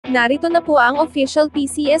Narito na po ang official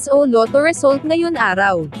PCSO Lotto result ngayon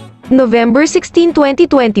araw. November 16,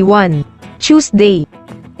 2021. Tuesday.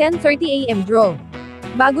 10:30 AM draw.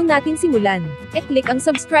 Bago natin simulan, i-click ang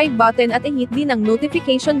subscribe button at i-hit din ang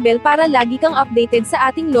notification bell para lagi kang updated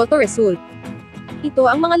sa ating Lotto result.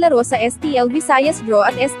 Ito ang mga laro sa Stl Visayas draw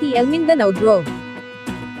at Stl Mindanao draw.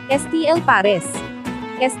 Stl Pares,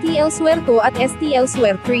 Stl Swer2 at Stl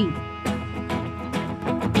Swer3.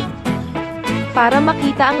 Para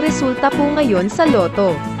makita ang resulta po ngayon sa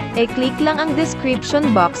Lotto, click lang ang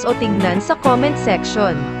description box o tignan sa comment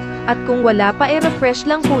section. At kung wala pa refresh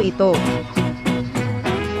lang po ito.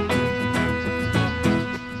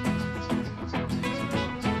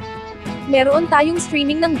 Meron tayong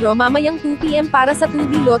streaming ng draw mamayang 2 PM para sa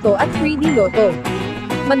 2D Lotto at 3D Lotto.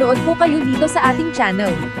 Manood po kayo dito sa ating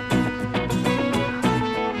channel.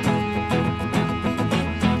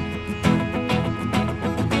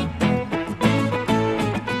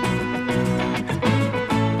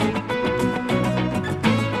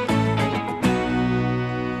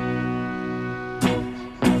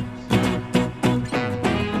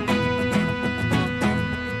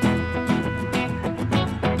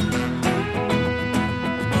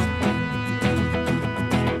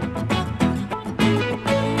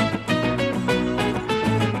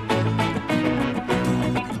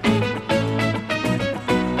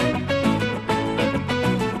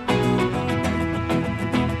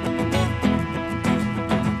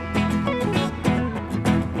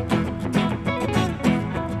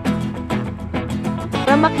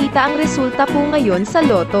 Para makita ang resulta po ngayon sa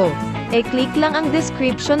Lotto, click lang ang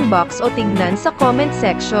description box o tignan sa comment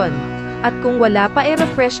section. At kung wala pa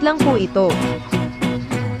refresh lang po ito.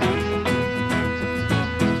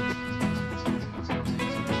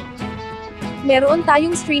 Meron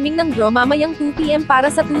tayong streaming ng draw mamayang 2 PM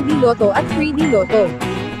para sa 2D Lotto at 3D Lotto.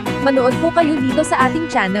 Manood po kayo dito sa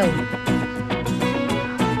ating channel.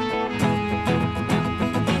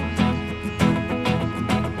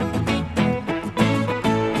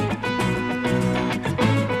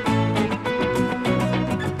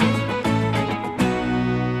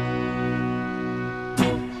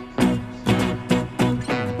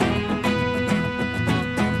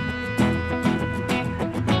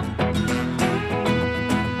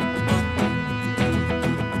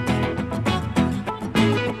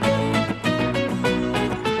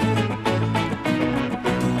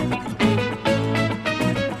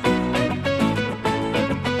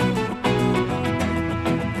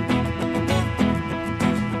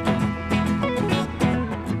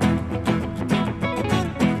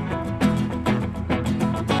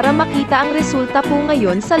 Para makita ang resulta po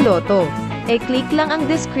ngayon sa Lotto, click lang ang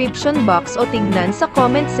description box o tignan sa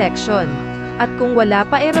comment section. At kung wala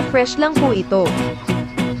pa refresh lang po ito.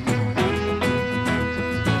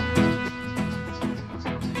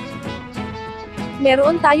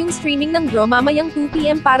 Meron tayong streaming ng draw mamayang 2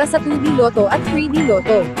 PM para sa 2D Lotto at 3D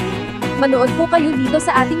Lotto. Manood po kayo dito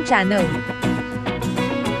sa ating channel.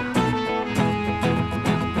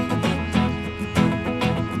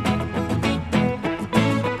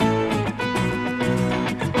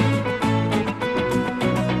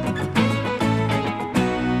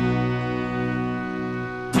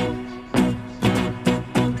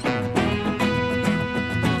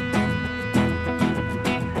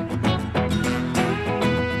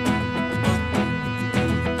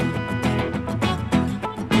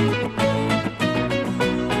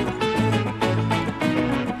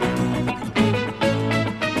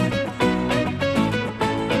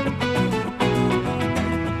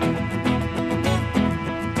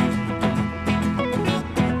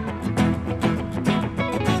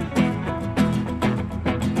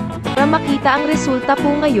 Para makita ang resulta po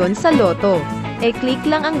ngayon sa Lotto, click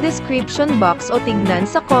lang ang description box o tignan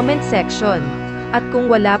sa comment section. At kung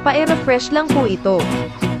wala pa refresh lang po ito.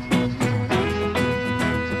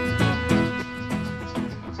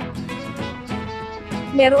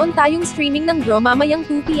 Meron tayong streaming ng draw mamayang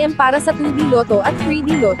 2 PM para sa 2D Lotto at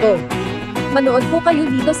 3D Lotto. Manood po kayo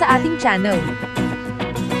dito sa ating channel.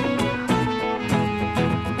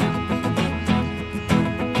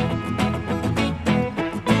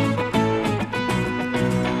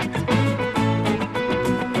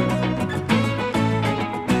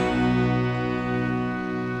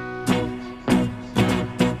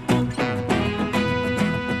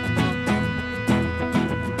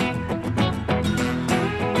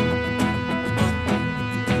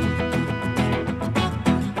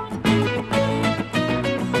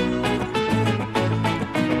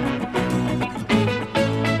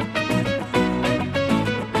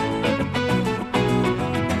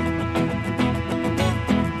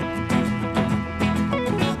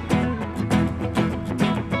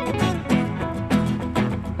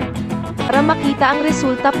 Para makita ang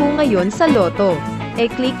resulta po ngayon sa Lotto,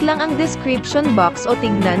 click lang ang description box o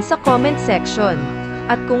tignan sa comment section.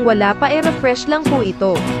 At kung wala pa refresh lang po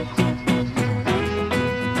ito.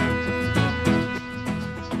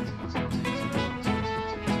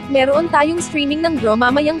 Meron tayong streaming ng draw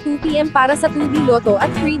mamayang 2 PM para sa 2D Lotto at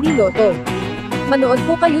 3D Lotto. Manood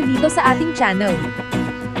po kayo dito sa ating channel.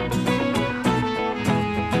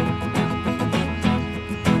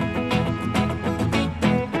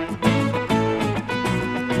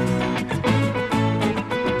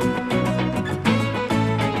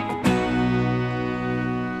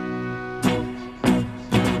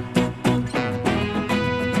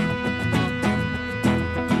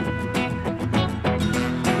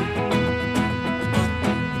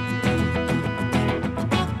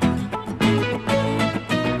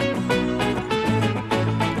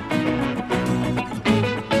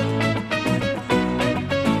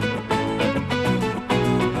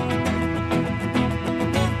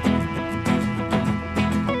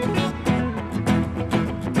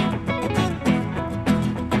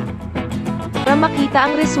 Para makita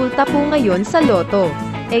ang resulta po ngayon sa Lotto,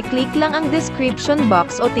 click lang ang description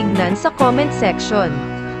box o tignan sa comment section.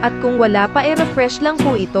 At kung wala pa refresh lang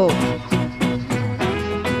po ito.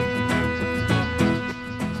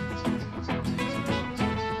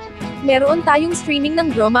 Meron tayong streaming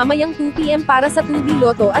ng draw mamayang 2 PM para sa 2D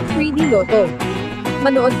Lotto at 3D Lotto.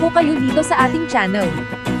 Manood po kayo dito sa ating channel.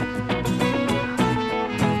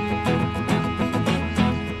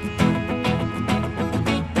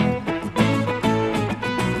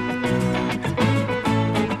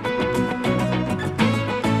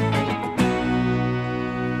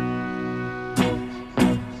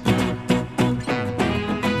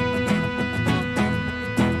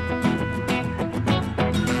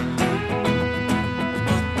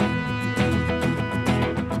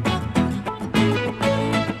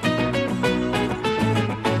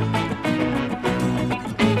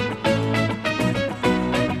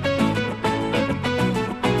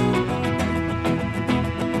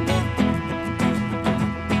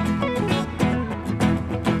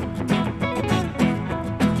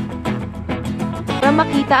 Para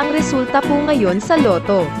makita ang resulta po ngayon sa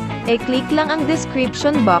Lotto, click lang ang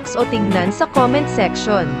description box o tignan sa comment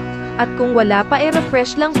section. At kung wala pa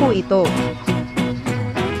refresh lang po ito.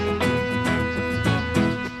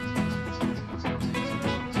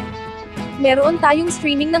 Meron tayong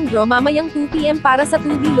streaming ng draw mamayang 2 PM para sa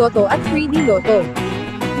 2D Lotto at 3D Lotto.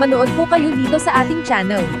 Manood po kayo dito sa ating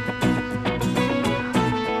channel.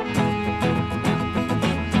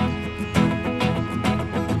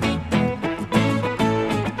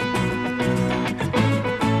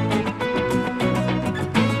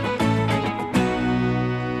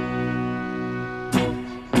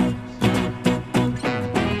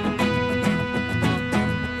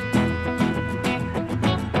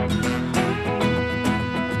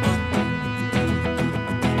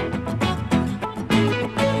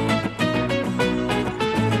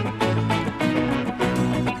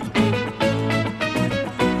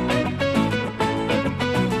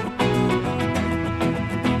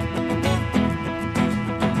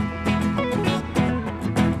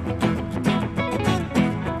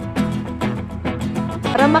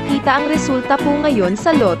 Para makita ang resulta po ngayon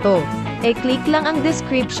sa Lotto, click lang ang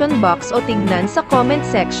description box o tignan sa comment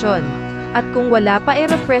section. At kung wala pa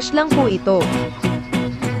refresh lang po ito.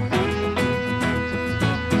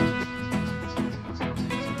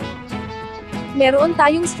 Meron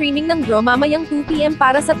tayong streaming ng draw mamayang 2 PM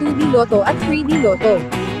para sa 2D Lotto at 3D Lotto.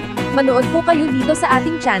 Manood po kayo dito sa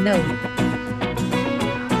ating channel.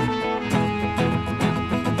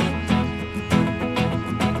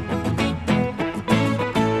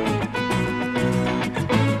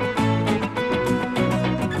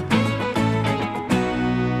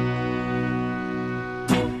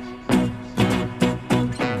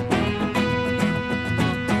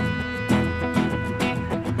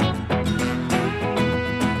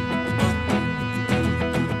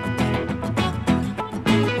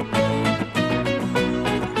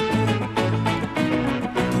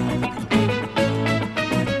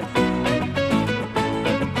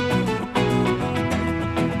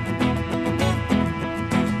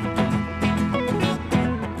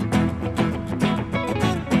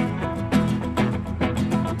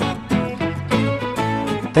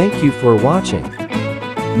 Thank you for watching.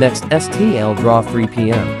 Next STL Draw 3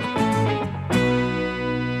 PM.